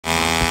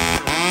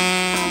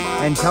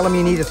and tell them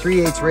you need a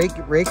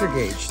 3/8 raker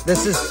gauge.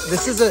 This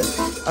is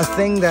a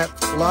thing that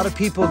a lot of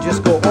people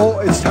just go, oh,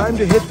 it's time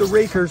to hit the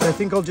rakers. I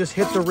think I'll just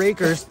hit the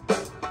rakers.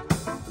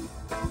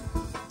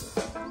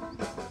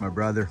 My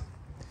brother,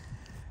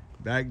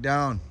 back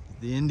down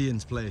at the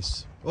Indian's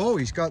place. Oh,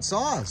 he's got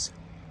saws.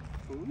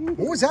 Ooh.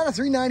 Oh, is that a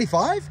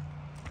 395?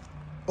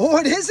 Oh,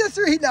 it is a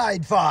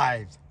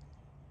 395.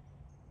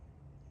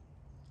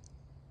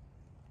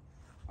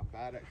 I'm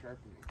bad at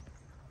sharpening.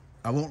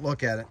 I won't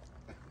look at it.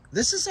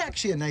 This is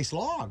actually a nice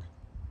log.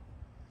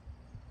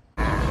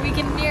 We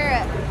can hear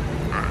it.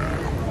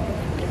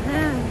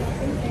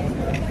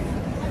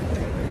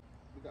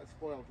 We got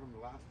spoiled from the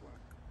last one.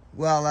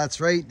 Well, that's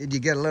right. Did you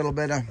get a little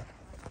bit of...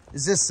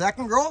 Is this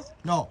second growth?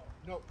 No.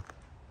 Nope.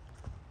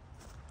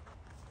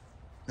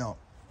 No.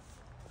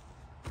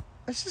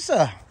 This is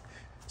a...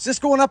 Is this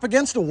going up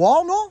against a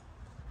wall, no?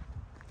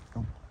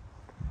 No.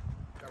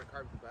 Gotta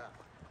carve the back.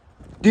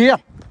 Yeah.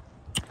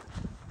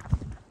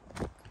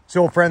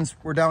 So, friends,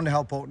 we're down to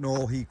help out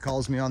Noel. He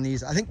calls me on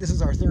these. I think this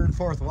is our third,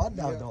 fourth one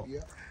now, though.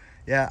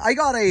 Yeah, I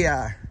got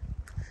a...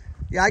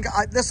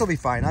 this will be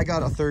fine. I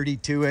got a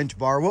 32-inch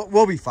bar.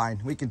 We'll be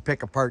fine. We can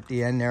pick apart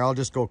the end there. I'll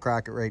just go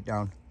crack it right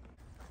down.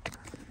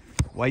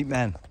 White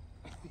man.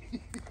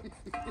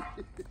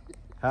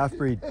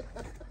 Half-breed.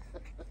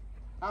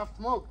 Half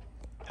smoked.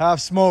 Half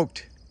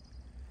smoked.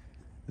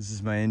 This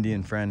is my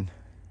Indian friend.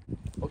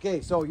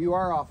 Okay, so you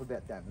are off a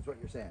bit then, is what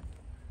you're saying.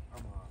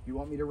 I'm off. You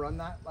want me to run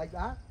that like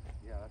that?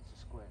 Yeah, that's a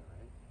square,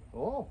 right?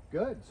 Oh,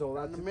 good. So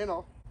that's in the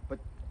middle. But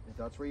if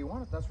that's where you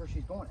want it, that's where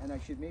she's going. And I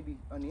should maybe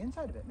on the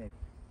inside of it, maybe.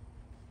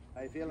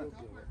 How you feeling?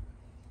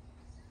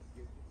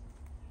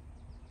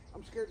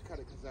 I'm scared to cut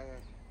it because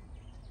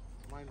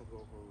mine will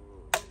go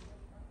for...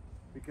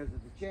 Because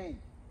of the chain.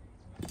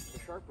 The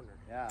sharpener.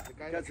 Yeah, the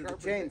guy because that of the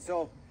sharpens chain. it.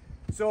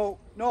 So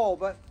no,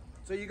 but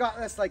so you got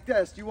this like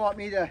this. Do you want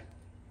me to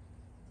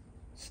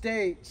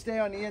stay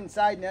on the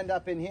inside and end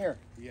up in here?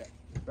 Yeah.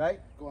 Right?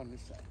 Go on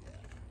this side.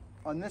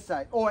 Yeah. On this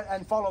side. Oh,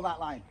 and follow that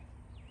line.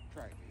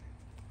 Try it.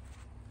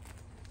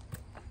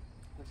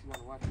 Unless you want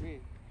to watch me.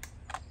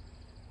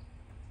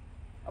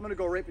 I'm gonna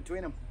go right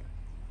between them.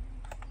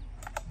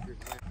 Here's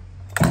mine.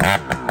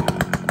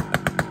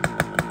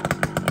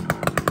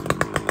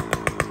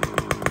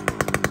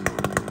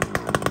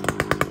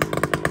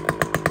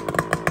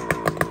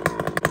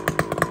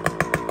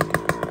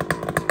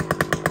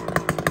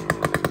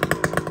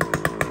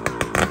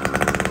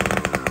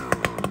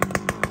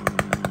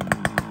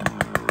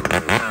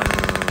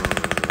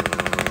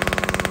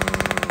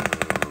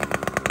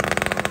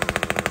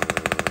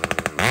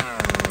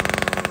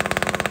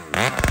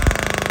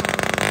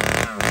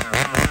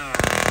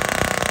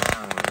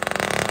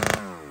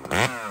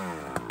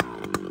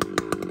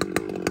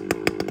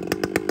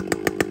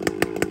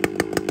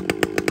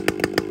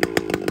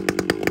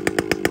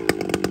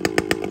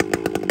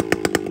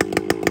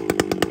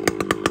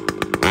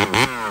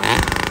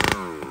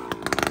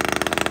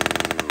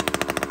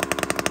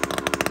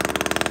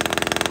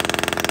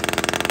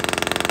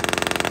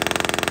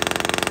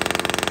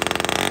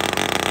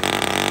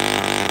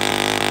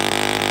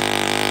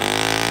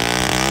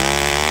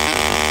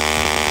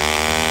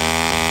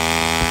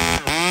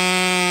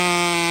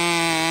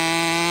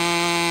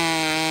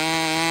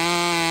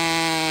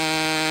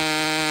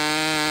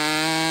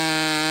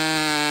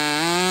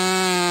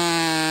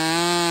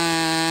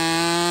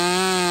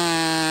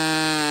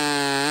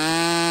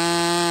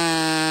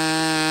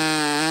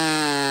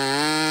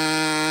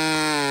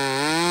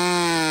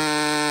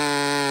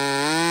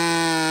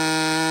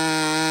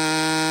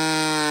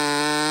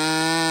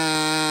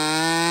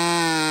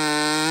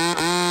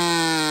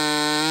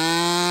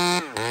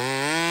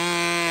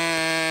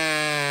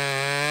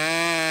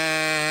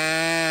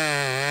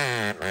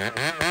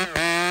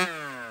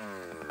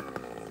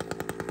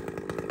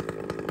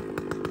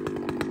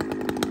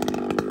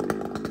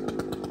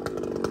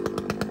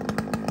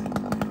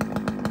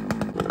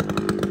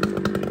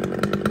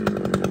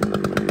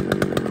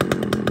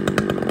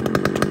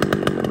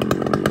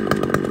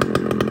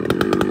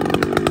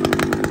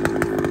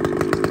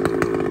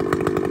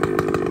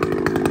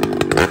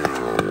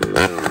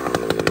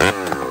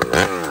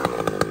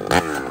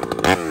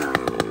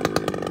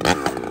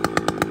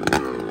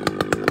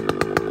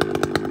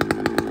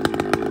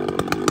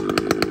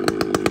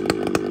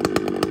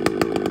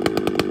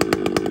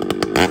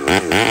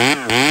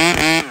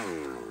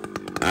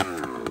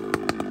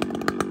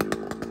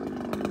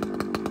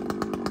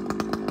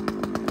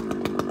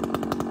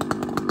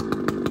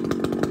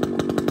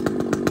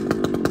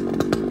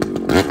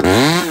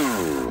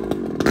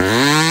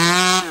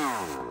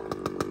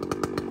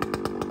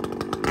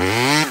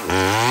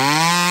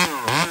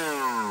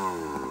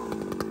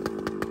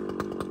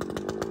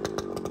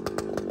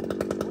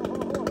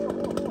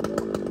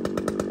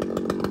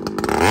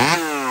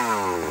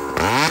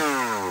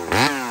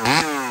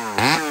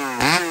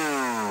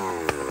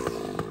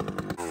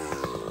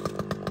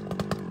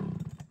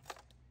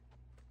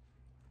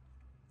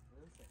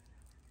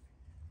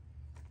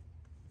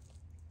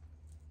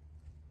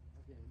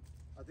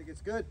 I think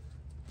it's good.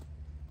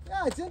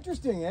 Yeah, it's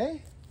interesting, eh?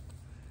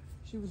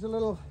 she was a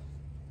little.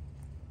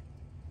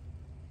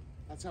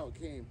 That's how it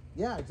came.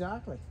 Yeah,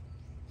 exactly.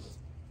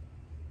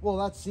 Well,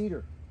 that's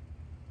cedar.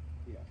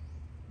 Yeah.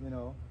 You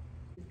know.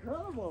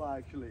 Incredible,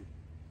 actually.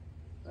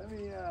 Let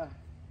me,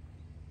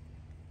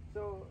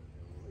 so,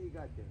 what you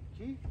got there?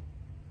 Chief?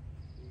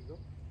 Eagle.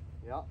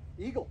 Yeah,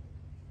 eagle.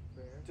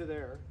 Bear. To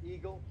there.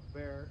 Eagle,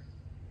 bear.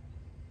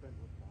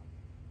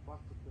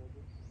 Fox with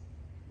feathers.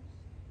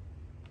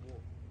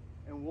 Wolf.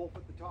 And wolf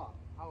at the top.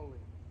 Howling.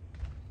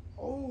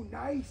 Oh,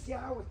 nice.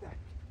 Yeah, with that.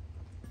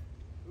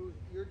 Who's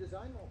your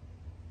design wolf?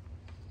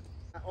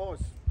 Oh,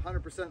 it's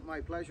 100%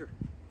 my pleasure.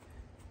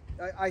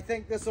 I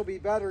think this will be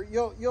better.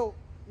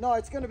 No,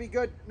 it's going to be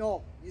good.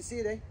 No, you see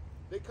it, eh?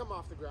 They come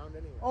off the ground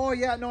anyway. Oh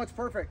yeah, no, it's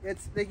perfect.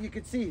 You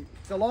can see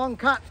it's a long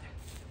cut.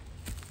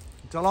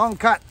 It's a long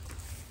cut,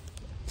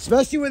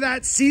 especially with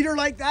that cedar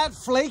like that,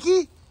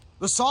 flaky.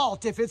 The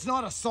salt, if it's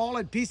not a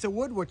solid piece of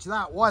wood, which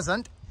that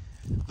wasn't,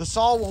 the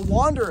salt will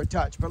wander a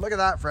touch. But look at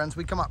that, friends.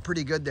 We come up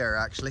pretty good there,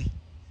 actually.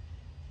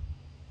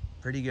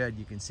 Pretty good.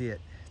 You can see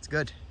it. It's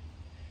good.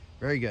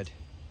 Very good.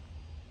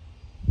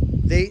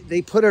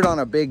 They put it on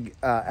a big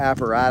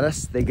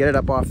apparatus. They get it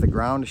up off the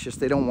ground. It's just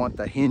they don't want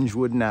the hinge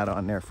wood mat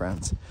on there,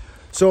 friends.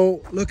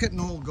 So look at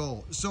Noel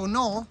go. So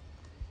Noel,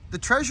 the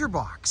treasure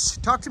box.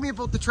 Talk to me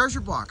about the treasure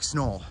box,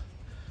 Noel.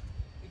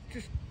 It's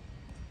just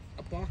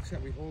a box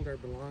that we hold our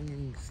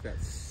belongings.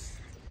 That's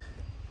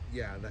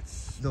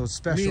those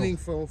special,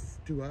 meaningful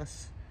to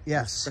us.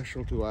 Yes.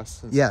 Special to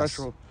us. And yes.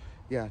 Special,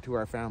 yeah, to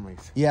our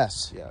families.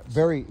 Yes. Yes.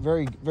 Very,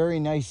 very,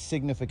 very nice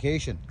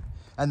signification.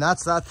 And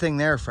that's that thing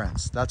there,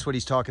 friends. That's what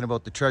he's talking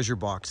about, the treasure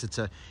box. It's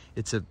a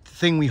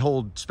thing we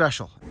hold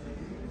special.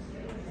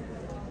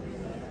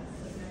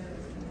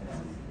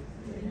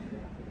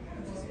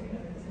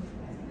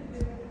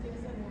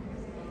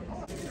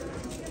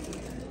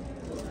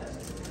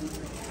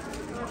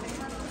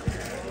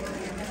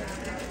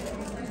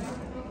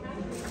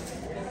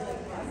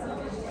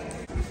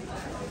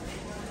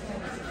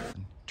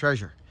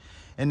 Treasure.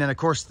 And then of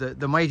course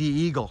the mighty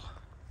eagle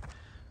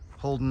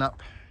holding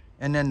up.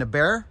 And then the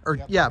bear, or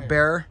yep, yeah,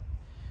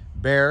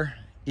 bear,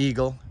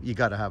 eagle, you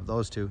got to have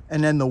those two.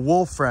 And then the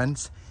wolf,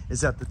 friends,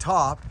 is at the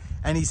top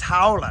and he's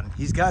howling.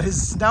 He's got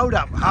his snout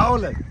up,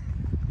 howling.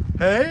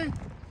 Hey?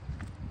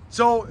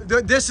 So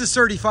this is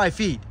 35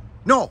 feet.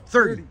 No,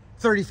 30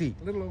 feet.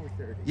 A little over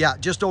 30. Yeah,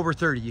 just over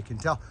 30, you can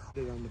tell.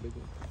 On the big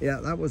one.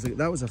 Yeah, that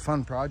was a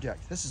fun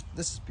project. This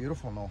is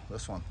beautiful, no,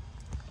 this one.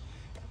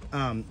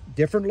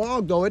 Different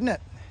log though, isn't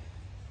it?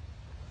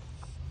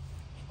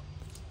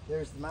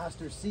 There's the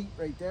master's seat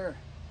right there.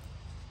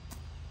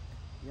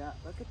 Yeah,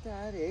 look at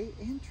that, eh?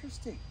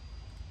 Interesting.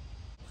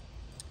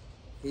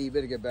 Hey, you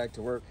better get back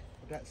to work.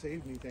 That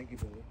saved me, thank you,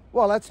 Billy.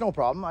 Well, that's no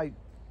problem.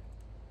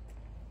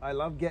 I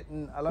love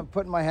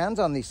putting my hands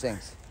on these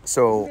things.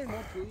 So,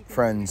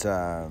 friends,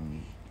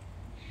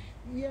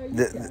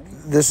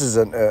 this is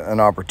an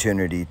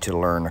opportunity to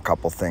learn a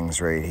couple things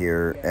right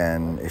here.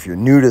 And if you're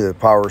new to the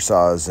power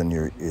saws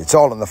and it's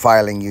all in the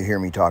filing, you hear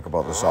me talk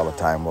about this all the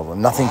time. Well,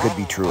 nothing could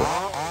be truer.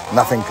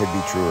 Nothing could be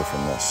truer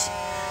from this.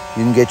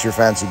 You can get your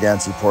fancy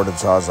dancy ported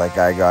saws like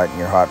I got and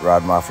your hot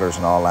rod mufflers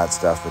and all that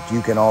stuff, but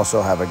you can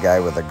also have a guy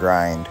with a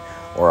grind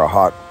or a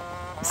hot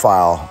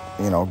file,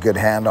 you know, good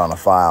hand on a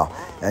file,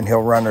 and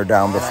he'll run her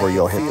down before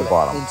you'll hit the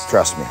bottom.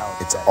 Trust me,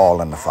 it's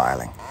all in the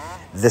filing.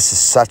 This is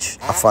such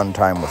a fun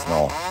time with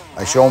Noel.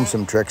 I show him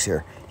some tricks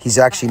here. He's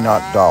actually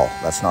not dull.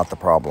 That's not the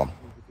problem.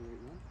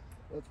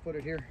 Let's put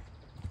it here.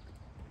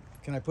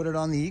 Can I put it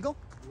on the eagle?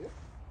 Yeah.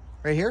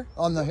 Right here?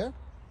 On the here?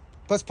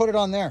 Let's put it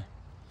on there.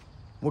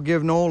 We'll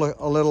give Noel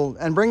a little,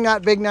 and bring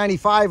that big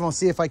 95 and we'll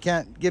see if I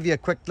can't give you a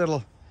quick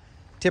little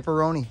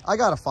tipperoni. I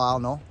got a file,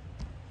 Noel.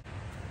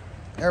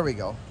 There we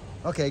go.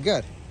 Okay,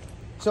 good.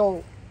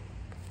 So,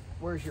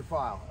 where's your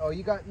file? Oh,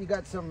 you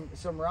got some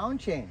round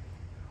chain.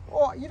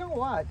 Oh, you know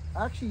what?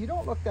 Actually, you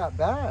don't look that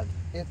bad.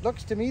 It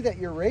looks to me that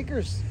your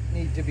rakers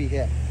need to be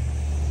hit.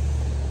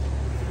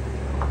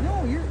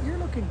 No, you're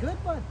looking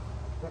good, bud.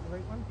 Is that the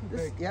right one? Too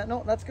big. Yeah,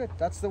 no, that's good.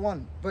 That's the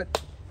one.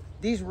 But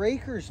these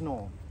rakers,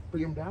 Noel.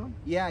 Bring them down?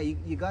 Yeah,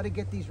 you got to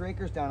get these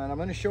rakers down, and I'm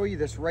going to show you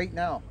this right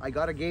now. I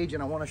got a gauge,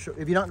 and I want to show.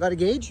 Have you not got a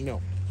gauge?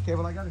 No. Okay,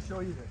 well I got to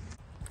show you this.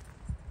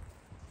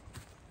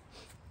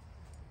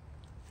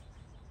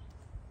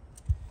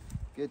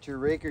 Get your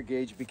raker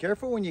gauge. Be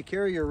careful when you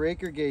carry your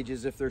raker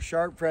gauges. If they're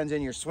sharp, friends,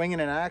 and you're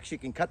swinging an axe, you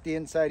can cut the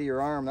inside of your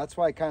arm. That's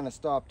why I kind of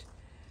stopped.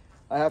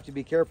 I have to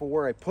be careful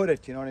where I put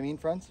it. You know what I mean,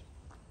 friends?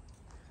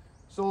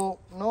 So,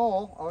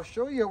 Noel, I'll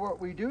show you what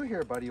we do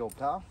here, buddy, old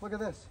pal. Look at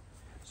this.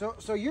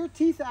 So your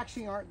teeth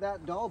actually aren't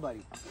that dull,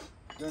 buddy.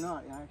 They're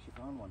not. I actually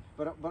found one.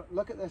 But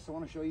look at this. I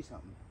want to show you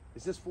something.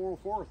 Is this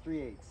 404 or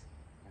 3/8?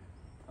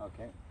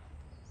 Okay.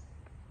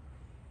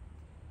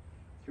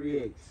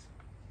 3/8.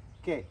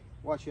 Okay.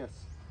 Watch this.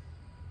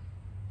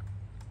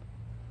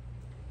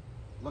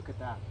 Look at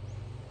that.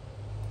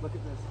 Look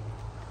at this.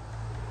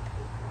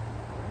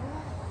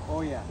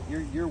 Oh yeah,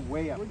 you're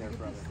way up there,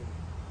 brother.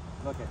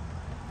 Look at.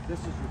 This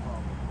is your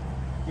problem.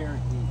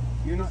 Guaranteed.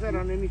 You're not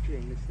on any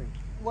train. This thing.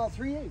 Well,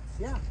 3/8,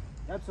 yeah,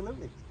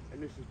 absolutely.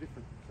 And this is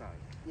different size.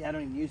 Yeah, I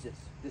don't even use this.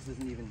 This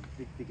isn't even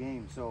the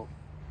game. So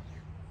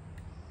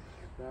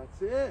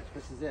That's it.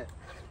 this is it.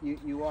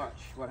 You watch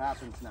what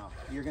happens now.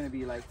 You're gonna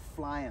be like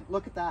flying.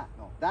 Look at that.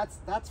 No, that's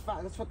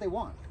what they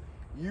want.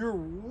 You're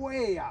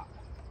way up.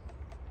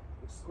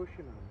 It's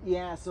pushing on.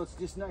 Yeah, so it's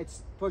just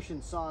it's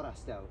pushing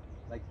sawdust out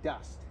like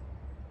dust,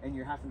 and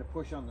you're having to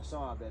push on the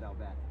saw a bit. I'll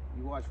bet.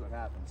 You watch what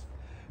happens.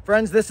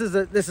 Friends, this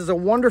is a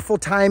wonderful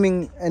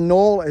timing, and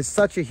Noel is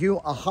such a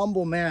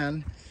humble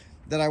man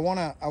that I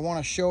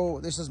wanna show.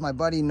 This is my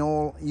buddy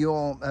Noel. You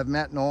all have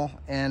met Noel,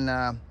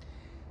 and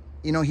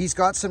you know, he's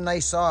got some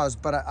nice saws,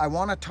 but I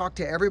want to talk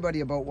to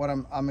everybody about what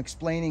I'm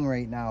explaining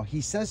right now. He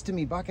says to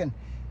me, Buckin,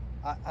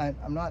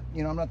 I'm not,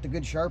 you know, I'm not the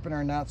good sharpener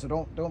and that,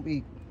 so don't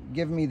be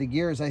giving me the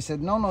gears. I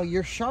said, no,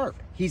 you're sharp.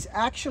 He's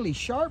actually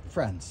sharp,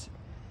 friends.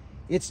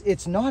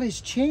 It's not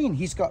his chain.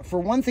 He's got, for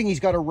one thing, he's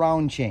got a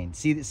round chain.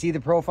 See the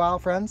profile,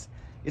 friends?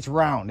 It's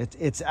round.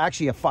 It's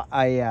actually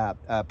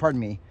pardon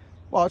me.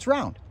 Well, it's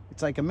round.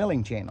 It's like a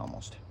milling chain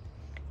almost.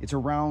 It's a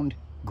round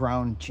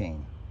ground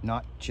chain,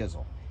 not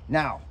chisel.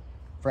 Now,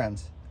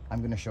 friends, I'm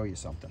going to show you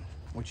something.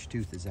 Which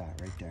tooth is that?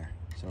 Right there.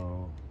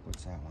 So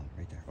what's that one?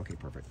 Right there. Okay,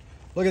 perfect.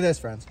 Look at this,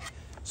 friends.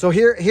 So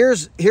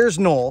here's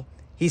Noel.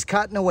 He's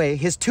cutting away.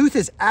 His tooth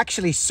is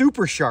actually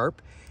super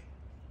sharp.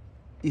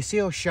 You see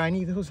how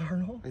shiny those are,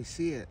 Noel? I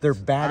see it. They're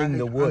batting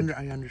the wood.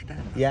 I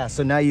understand. Yeah,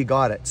 so now you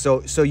got it.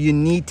 So you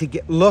need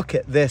to look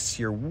at this.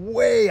 You're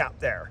way up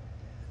there.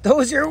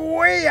 Those are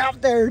way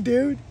up there,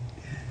 dude.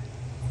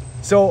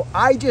 So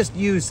I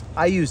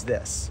use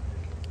this.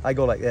 I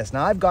go like this.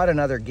 Now I've got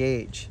another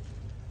gauge.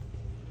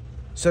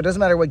 So it doesn't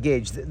matter what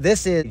gauge.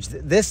 This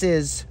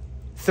is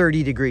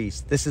 30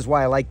 degrees. This is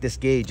why I like this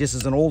gauge. This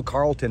is an old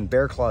Carlton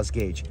Bear Claws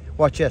gauge.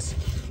 Watch this.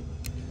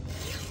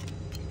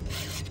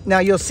 Now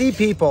you'll see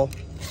people,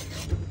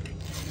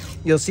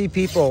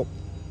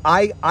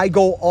 I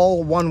go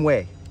all one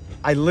way.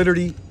 I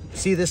literally,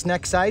 see this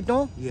next side,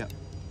 Noel? Yeah.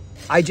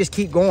 I just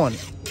keep going.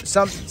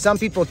 Some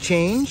people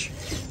change,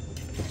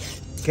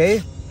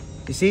 okay?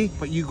 You see?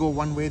 But you go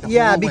one way the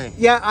whole way.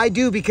 Yeah, I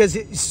do, because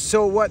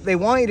so what they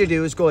want you to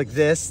do is go like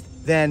this,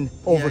 then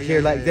over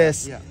here like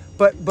this. Yeah.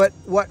 But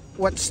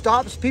what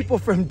stops people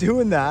from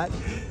doing that,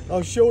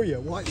 I'll show you.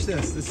 Watch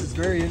this. This is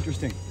very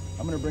interesting.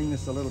 I'm going to bring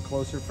this a little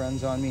closer,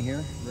 friends, on me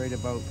here, right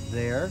about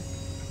there.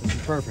 This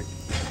is perfect.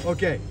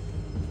 Okay.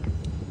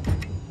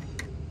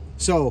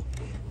 So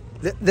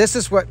this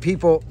is what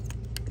people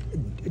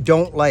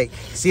don't like.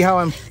 See how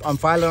I'm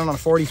filing on a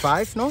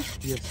 45, no?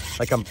 Yes.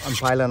 Like I'm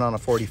filing on a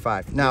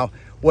 45. Now,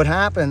 what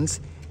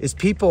happens is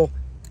people,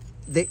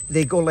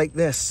 they go like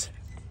this.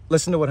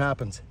 Listen to what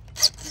happens.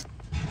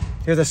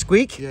 Hear the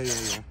squeak? Yeah.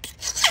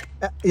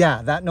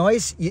 Yeah, that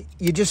noise,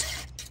 you just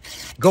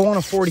go on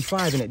a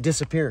 45 and it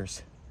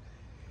disappears.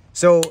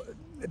 So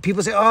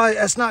people say, oh,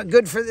 that's not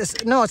good for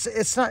this. No,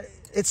 it's not.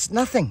 It's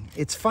nothing.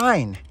 It's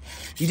fine.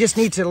 You just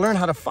need to learn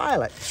how to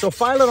file it. So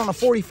file it on a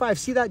 45.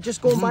 See that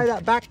just going by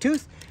that back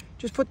tooth?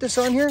 Just put this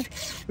on here.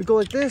 We go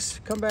like this,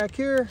 come back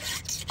here.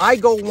 I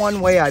go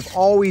one way. I've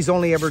always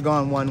only ever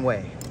gone one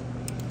way.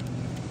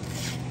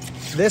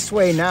 This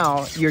way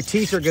now, your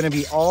teeth are going to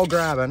be all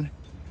grabbing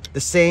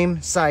the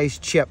same size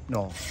chip,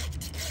 Noel.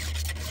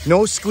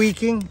 No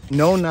squeaking,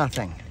 no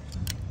nothing.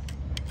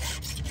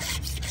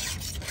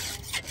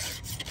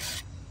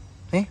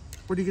 Hey?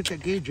 Where do you get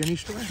that gauge? Any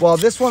store? Well,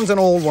 this one's an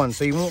old one,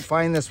 so you won't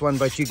find this one,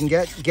 but you can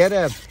get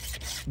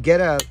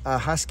a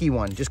Husky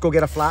one. Just go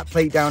get a flat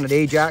plate down at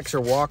Ajax or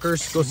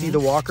Walker's. Go see the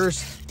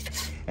Walkers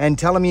and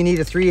tell them you need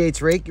a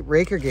 3/8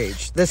 raker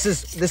gauge. This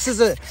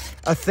is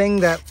a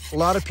thing that a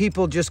lot of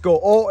people just go,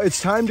 oh, it's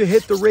time to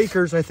hit the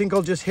rakers. I think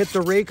I'll just hit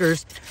the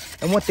rakers.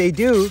 And what they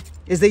do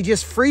is they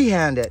just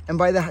freehand it. And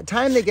by the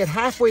time they get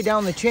halfway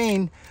down the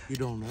chain, you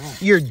don't know.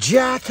 You're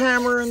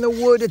jackhammering the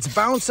wood. It's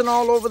bouncing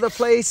all over the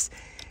place.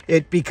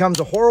 It becomes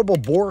a horrible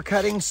bore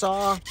cutting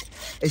saw.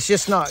 It's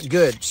just not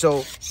good.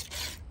 So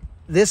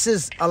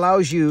this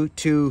allows you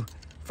to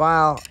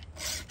file,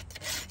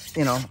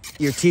 you know,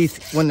 your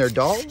teeth when they're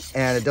dull,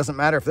 and it doesn't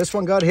matter if this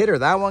one got hit or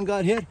that one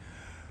got hit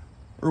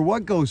or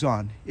what goes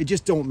on. It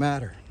just don't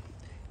matter,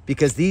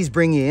 because these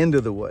bring you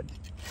into the wood.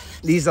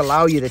 These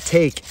allow you to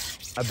take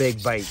a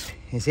big bite,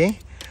 you see?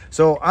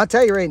 So I'll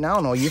tell you right now,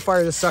 no, you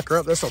fire this sucker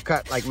up, this will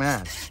cut like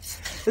mad.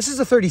 This is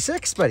a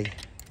 36, buddy.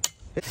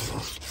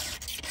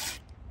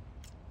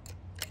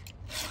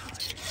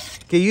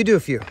 Okay, you do a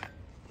few.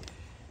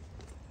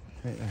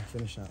 Right there,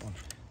 finish that one.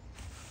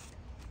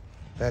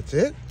 That's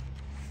it?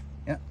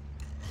 Yeah.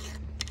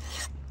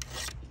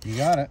 You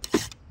got it.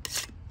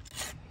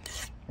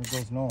 There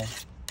goes Noel.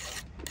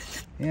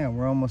 Yeah,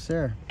 we're almost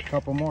there. A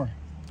couple more.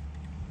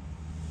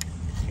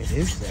 It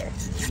is there.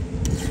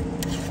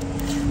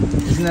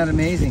 Isn't that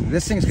amazing?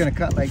 This thing's gonna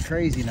cut like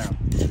crazy now.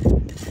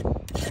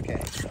 Okay,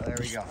 so there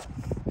we go.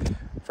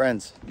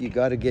 Friends, you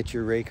gotta get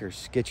your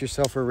rakers. Get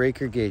yourself a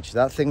raker gauge.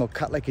 That thing will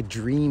cut like a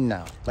dream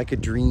now. Like a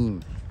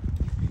dream.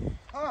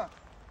 Huh.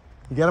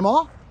 You get them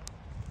all?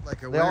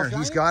 Like a winner.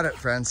 He's got it,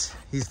 friends.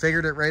 He's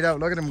figured it right out.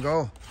 Look at him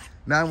go.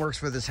 Man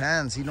works with his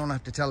hands. You don't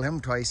have to tell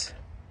him twice.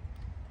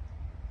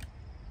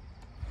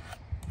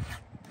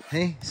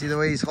 Hey, see the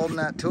way he's holding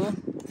that tool?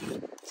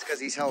 It's because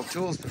he's held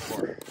tools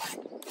before.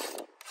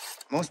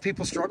 Most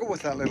people struggle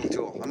with that little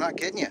tool. I'm not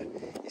kidding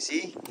you. You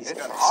see? It's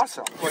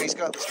awesome. Well, he's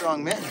got the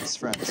strong mittens,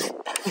 friends.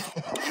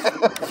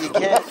 you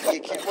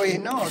can't, well, you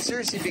know,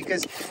 seriously,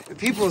 because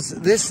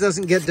this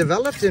doesn't get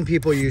developed in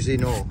people usually,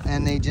 no.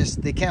 And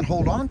they can't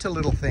hold on to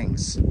little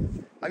things.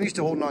 I'm used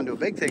to holding on to a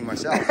big thing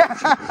myself.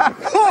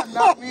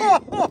 Not me.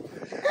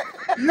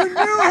 You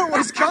knew it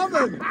was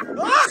coming.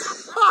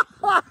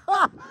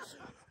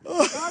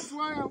 That's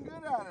why I'm good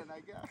at it, I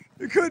guess.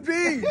 It could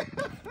be.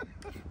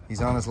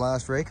 He's on his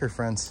last raker,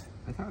 friends.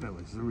 I thought it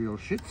was the real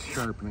shit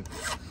sharpening.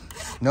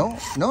 No,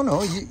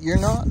 you're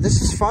not.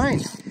 This is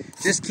fine.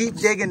 Just keep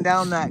digging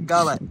down that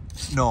gullet.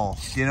 No,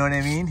 do you know what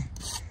I mean?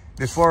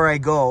 Before I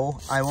go,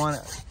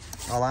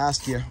 I'll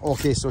ask you.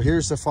 Okay, so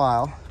here's the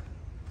file.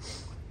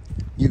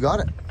 You got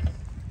it.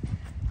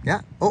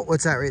 Yeah. Oh,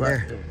 what's that right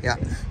there? Yeah.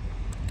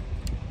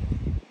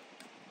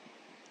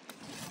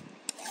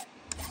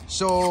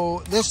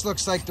 So this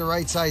looks like the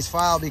right size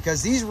file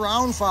because these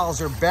round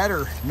files are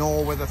better,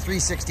 Noel, with a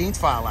 3/16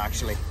 file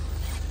actually.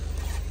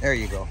 There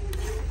you go.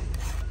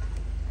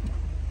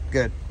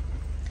 Good.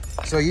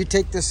 So you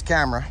take this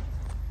camera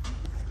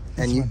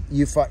and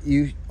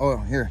oh,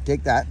 here,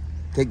 take that.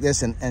 Take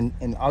this and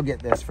I'll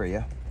get this for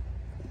you.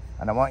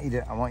 And I want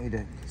you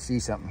to see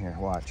something here.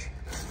 Watch.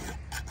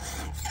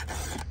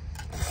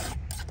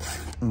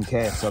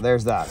 Okay, so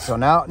there's that. So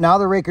now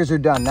the rakers are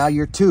done. Now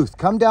your tooth.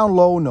 Come down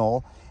low,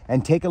 Noel,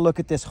 and take a look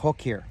at this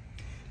hook here.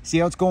 See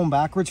how it's going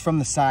backwards from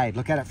the side?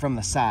 Look at it from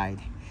the side.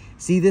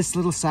 See this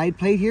little side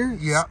plate here?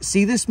 Yeah.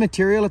 See this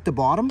material at the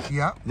bottom?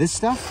 Yeah. This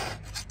stuff?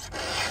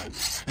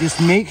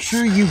 Just make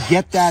sure you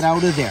get that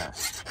out of there.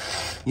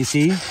 You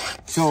see?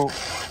 So,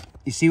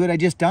 you see what I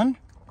just done?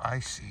 I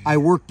see. I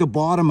worked the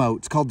bottom out.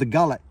 It's called the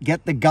gullet.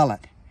 Get the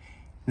gullet.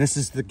 This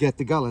is the get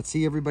the gullet.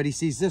 See, everybody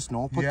sees this,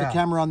 Noel. Put the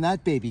camera on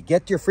that baby.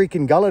 Get your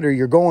freaking gullet or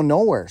you're going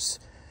nowheres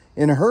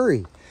in a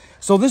hurry.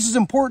 So this is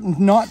important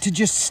not to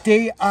just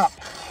stay up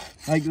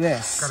like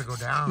this. Gotta go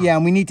down. Yeah,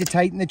 and we need to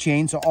tighten the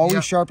chain. So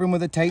always sharpen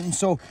with a tighten.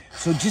 So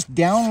just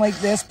down like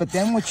this, but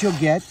then what you'll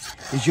get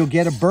is you'll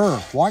get a burr.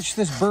 Watch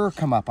this burr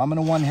come up. I'm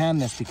gonna one-hand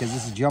this because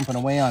this is jumping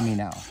away on me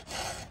now.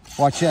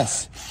 Watch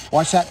this.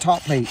 Watch that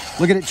top plate.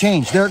 Look at it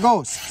change. There it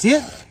goes. See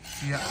it?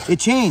 Yeah. It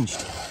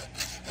changed.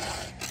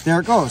 There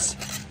it goes.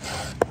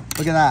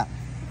 Look at that.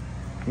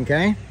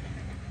 Okay?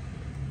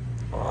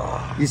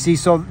 You see,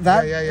 so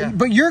that,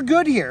 but you're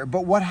good here.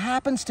 But what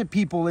happens to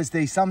people is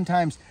they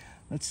sometimes,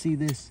 let's see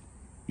this.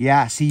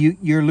 Yeah, see,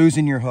 you're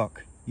losing your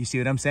hook. You see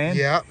what I'm saying?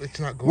 Yeah, it's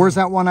not going. Where's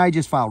that one I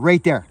just filed?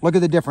 Right there. Look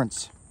at the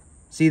difference.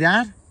 See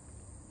that?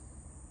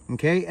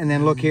 Okay, and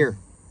then look here.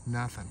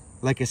 Nothing.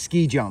 Like a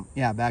ski jump.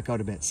 Yeah, back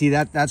out a bit. See,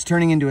 that's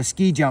turning into a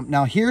ski jump.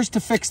 Now, here's to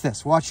fix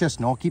this. Watch this,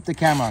 Noel. Keep the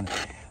camera on.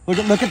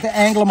 Look at the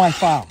angle of my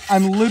file.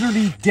 I'm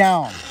literally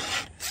down.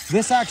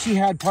 This actually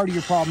had part of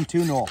your problem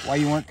too, Noel, why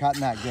you weren't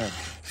cutting that good.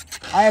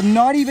 I have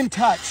not even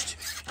touched.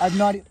 I'm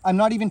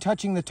not even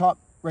touching the top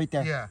right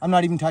there. Yeah. I'm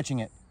not even touching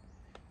it.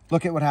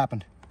 Look at what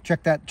happened.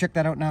 Check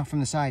that out now from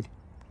the side.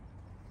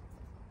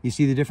 You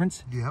see the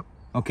difference? Yep.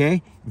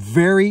 Okay?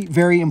 Very,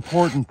 very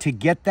important to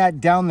get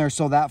that down there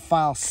so that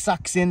file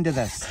sucks into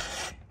this.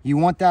 You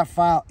want that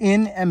file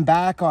in and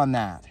back on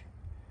that.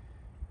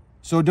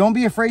 So don't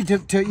be afraid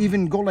to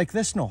even go like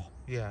this, Noel.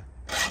 Yeah.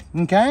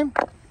 Okay?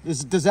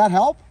 Does that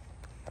help?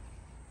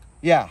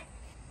 Yeah.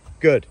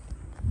 Good.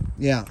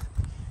 Yeah.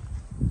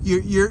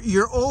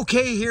 You're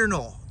okay here,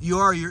 Noel.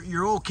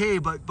 You're okay,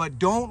 but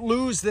don't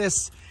lose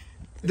this.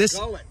 This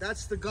gullet.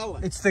 That's the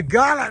gullet. It's the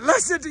gullet.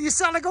 Listen, you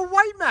sound like a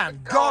white man.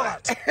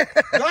 Gullet.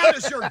 That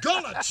is your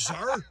gullet,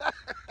 sir.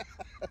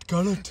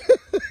 Gullet.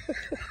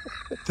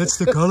 That's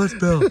the gullet,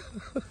 Bill.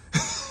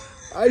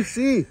 I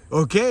see.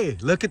 Okay,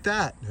 look at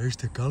that. There's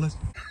the gullet.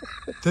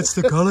 That's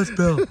the gullet,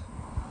 Bill.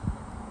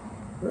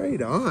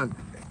 Right on.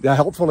 Yeah,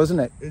 helpful, isn't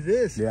it? It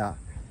is. Yeah.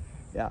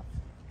 Yeah.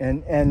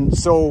 And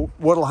so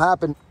what'll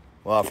happen?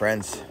 Well,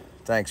 friends,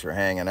 thanks for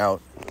hanging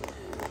out.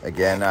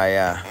 Again,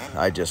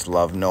 I just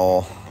love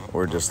Noel.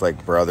 We're just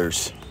like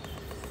brothers.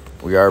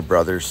 We are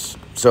brothers.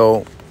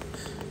 So,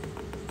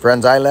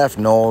 friends, I left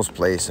Noel's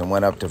place and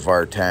went up to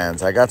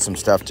Vartan's. I got some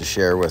stuff to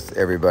share with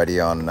everybody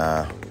on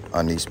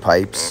these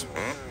pipes.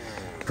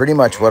 Pretty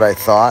much what I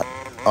thought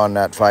on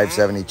that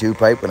 572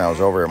 pipe when I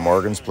was over at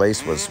Morgan's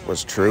place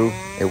was true.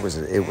 It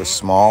was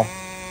small,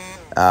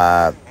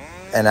 and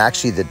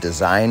actually the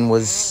design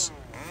was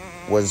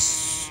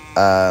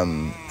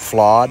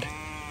flawed,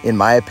 in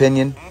my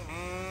opinion.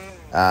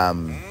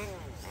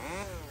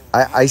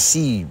 I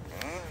see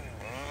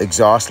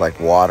exhaust like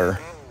water,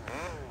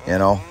 you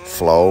know,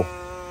 flow.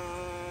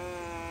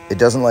 It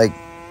doesn't like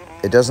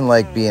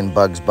being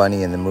Bugs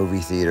Bunny in the movie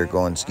theater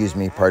going, excuse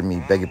me, pardon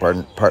me, beg your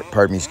pardon,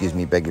 pardon me, excuse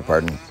me, beg your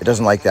pardon. It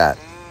doesn't like that.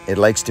 It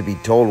likes to be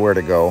told where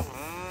to go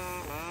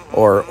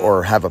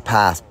or have a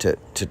path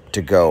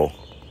to go.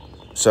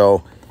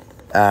 So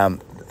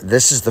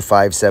this is the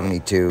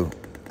 572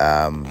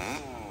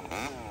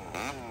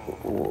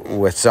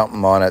 with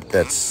something on it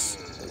that's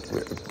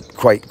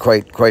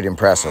quite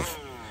impressive,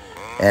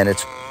 and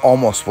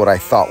almost what I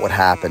thought would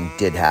happen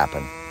did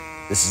happen.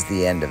 This is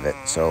the end of it.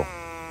 So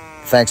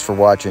thanks for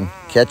watching.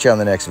 Catch you on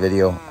the next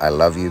video. I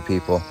love you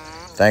people.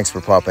 Thanks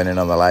for popping in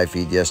on the live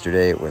feed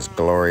yesterday. It was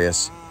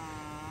glorious.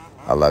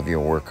 I love you.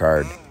 Work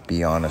hard.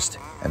 Be honest.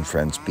 And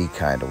friends, be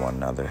kind to one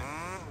another.